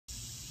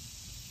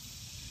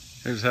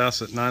Here's the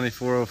house at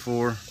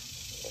 9404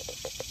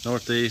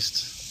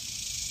 Northeast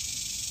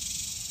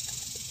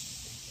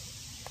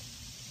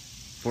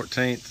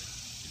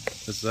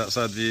 14th. This is the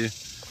outside view.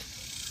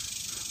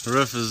 The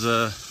roof is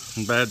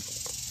in bad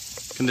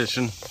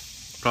condition.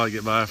 Probably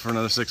get by for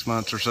another 6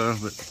 months or so,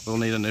 but we'll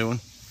need a new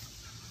one.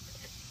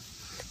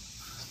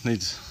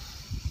 Needs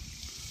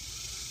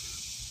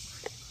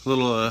a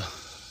little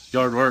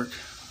yard work.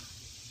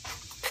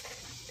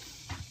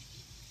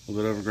 A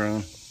little bit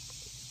overgrown.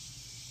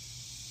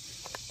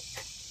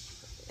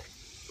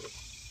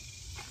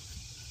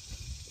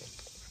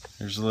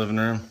 Here's the living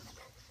room.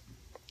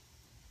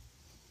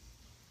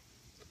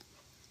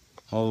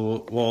 All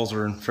the walls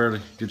are in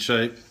fairly good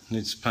shape.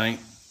 Needs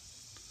paint.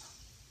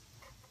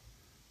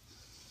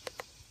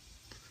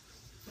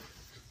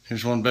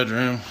 Here's one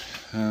bedroom.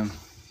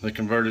 They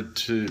converted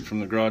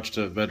from the garage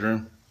to a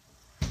bedroom.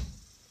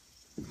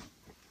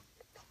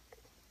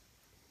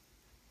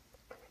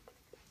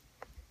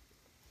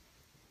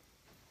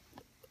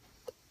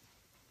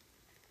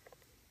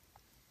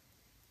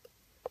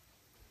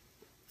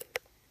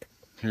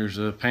 Here's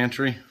a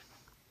pantry.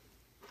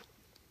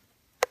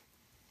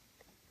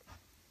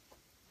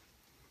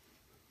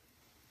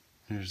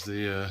 Here's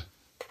the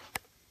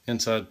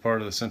inside part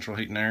of the central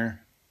heat and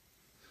air.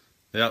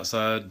 The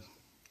outside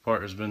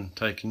part has been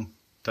taken.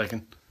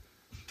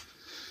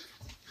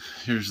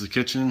 Here's the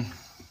kitchen.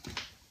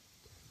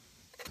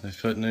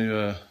 They've put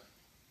new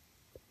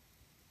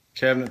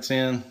cabinets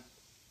in.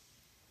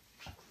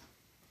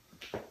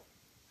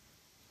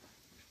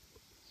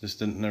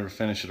 Just never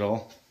finish it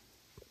all.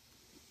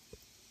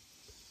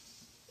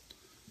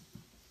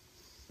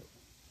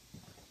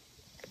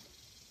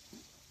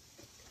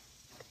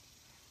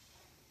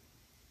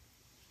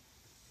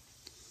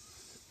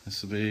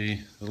 This will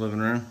be the living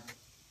room.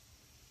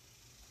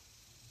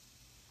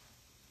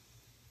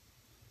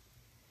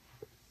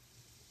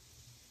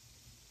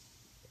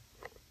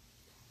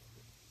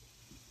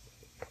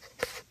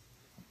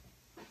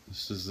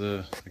 This is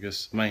the, I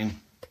guess, main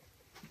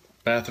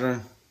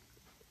bathroom.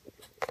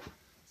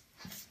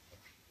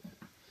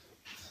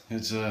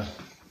 It's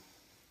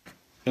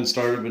been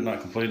started but not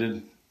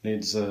completed.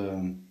 Needs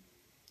the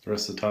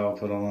rest of the tile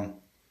put on.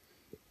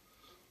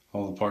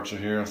 All the parts are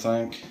here, I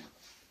think.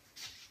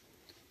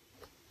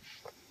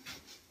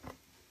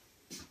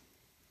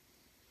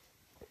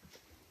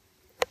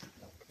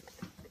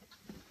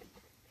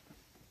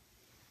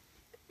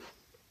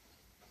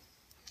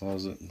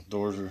 Closet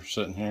doors are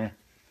sitting here.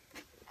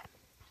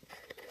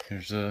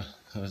 Here's a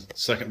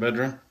second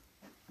bedroom.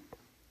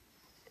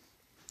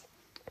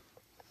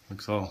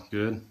 Looks all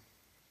good.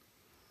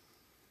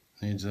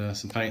 Needs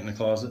some paint in the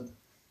closet.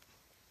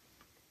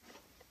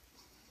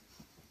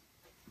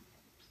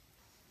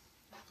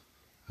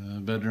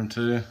 Bedroom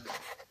 2.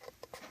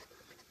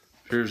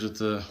 Appears that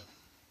the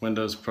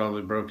windows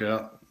probably broke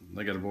out.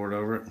 They got a board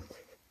over it.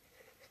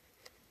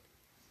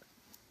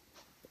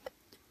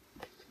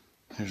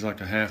 Here's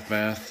like a half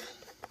bath.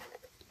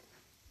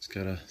 It's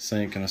got a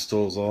sink and a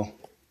stools all.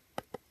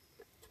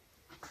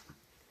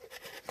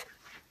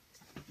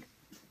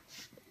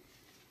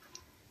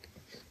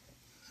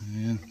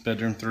 And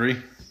bedroom 3.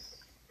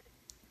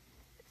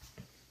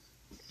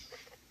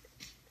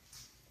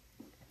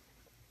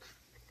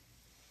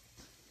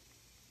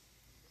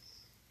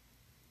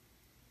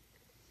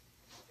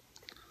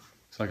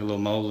 It's like a little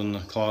mold in the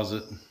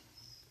closet.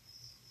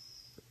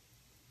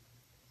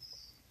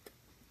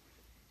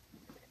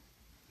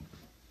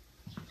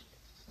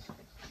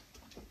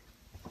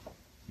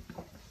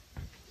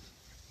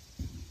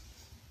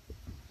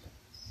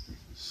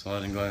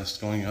 Sliding glass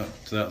going up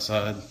to the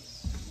outside.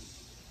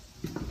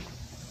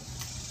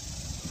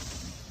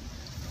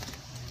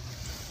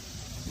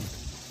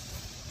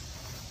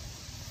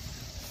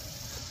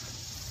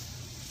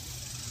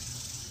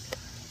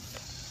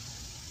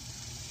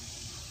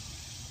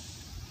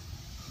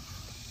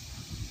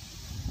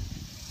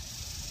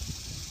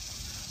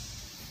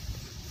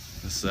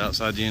 This is the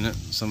outside unit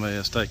somebody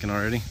has taken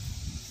already.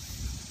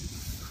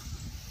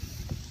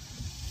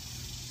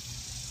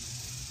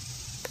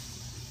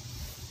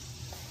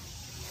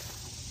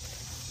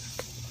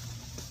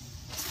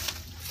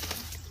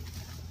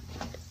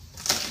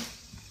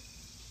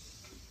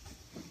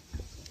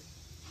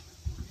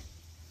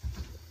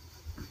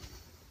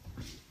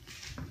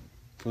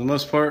 For the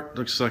most part,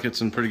 looks like it's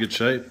in pretty good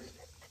shape.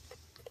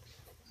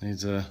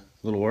 Needs a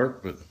little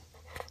work, but